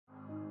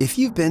If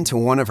you've been to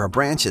one of our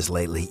branches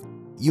lately,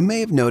 you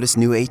may have noticed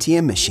new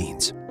ATM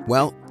machines.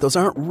 Well, those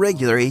aren't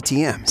regular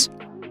ATMs.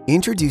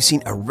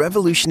 Introducing a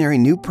revolutionary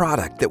new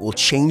product that will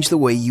change the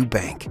way you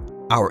bank.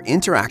 Our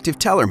Interactive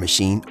Teller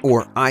Machine,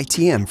 or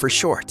ITM for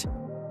short.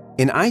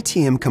 An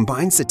ITM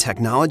combines the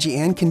technology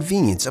and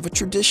convenience of a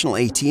traditional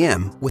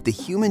ATM with the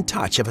human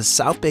touch of a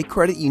South Bay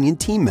Credit Union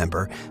team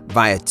member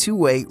via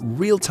two-way,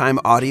 real-time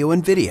audio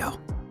and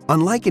video.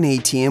 Unlike an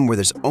ATM where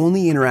there's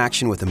only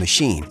interaction with a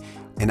machine,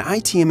 an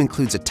ITM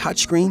includes a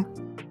touchscreen,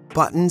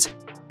 buttons,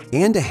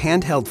 and a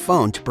handheld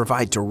phone to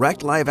provide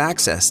direct live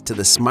access to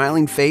the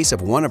smiling face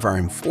of one of our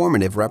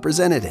informative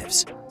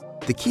representatives.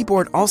 The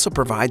keyboard also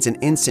provides an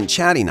instant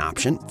chatting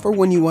option for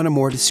when you want a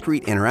more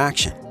discreet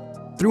interaction.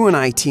 Through an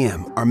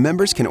ITM, our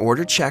members can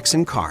order checks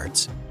and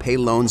cards, pay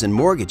loans and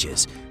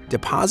mortgages,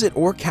 deposit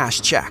or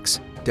cash checks,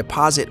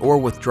 deposit or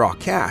withdraw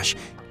cash,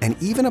 and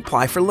even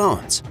apply for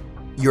loans.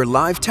 Your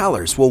live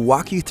tellers will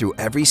walk you through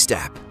every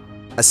step.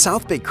 A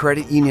South Bay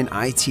Credit Union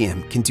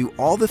ITM can do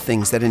all the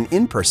things that an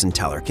in-person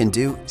teller can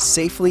do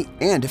safely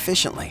and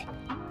efficiently.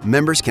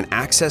 Members can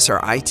access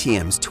our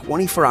ITMs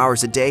 24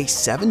 hours a day,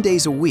 7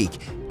 days a week,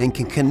 and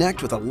can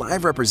connect with a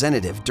live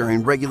representative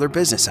during regular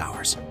business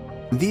hours.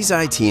 These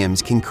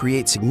ITMs can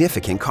create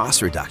significant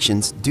cost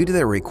reductions due to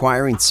their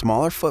requiring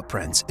smaller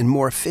footprints and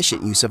more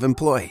efficient use of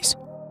employees.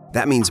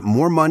 That means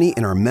more money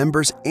in our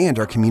members' and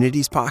our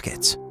community's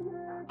pockets.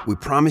 We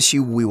promise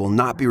you we will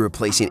not be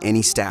replacing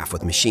any staff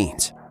with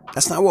machines.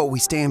 That's not what we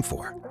stand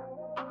for.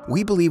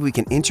 We believe we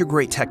can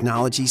integrate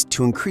technologies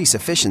to increase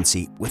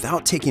efficiency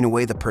without taking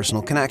away the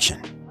personal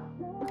connection.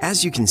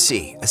 As you can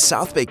see, a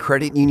South Bay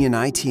Credit Union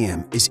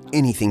ITM is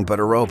anything but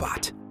a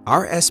robot.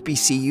 Our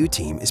SBCU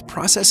team is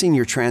processing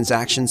your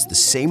transactions the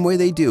same way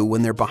they do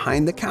when they're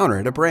behind the counter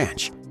at a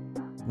branch.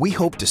 We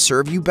hope to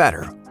serve you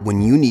better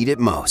when you need it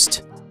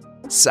most.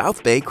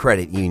 South Bay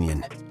Credit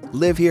Union.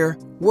 Live here,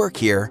 work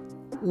here,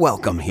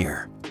 welcome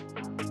here.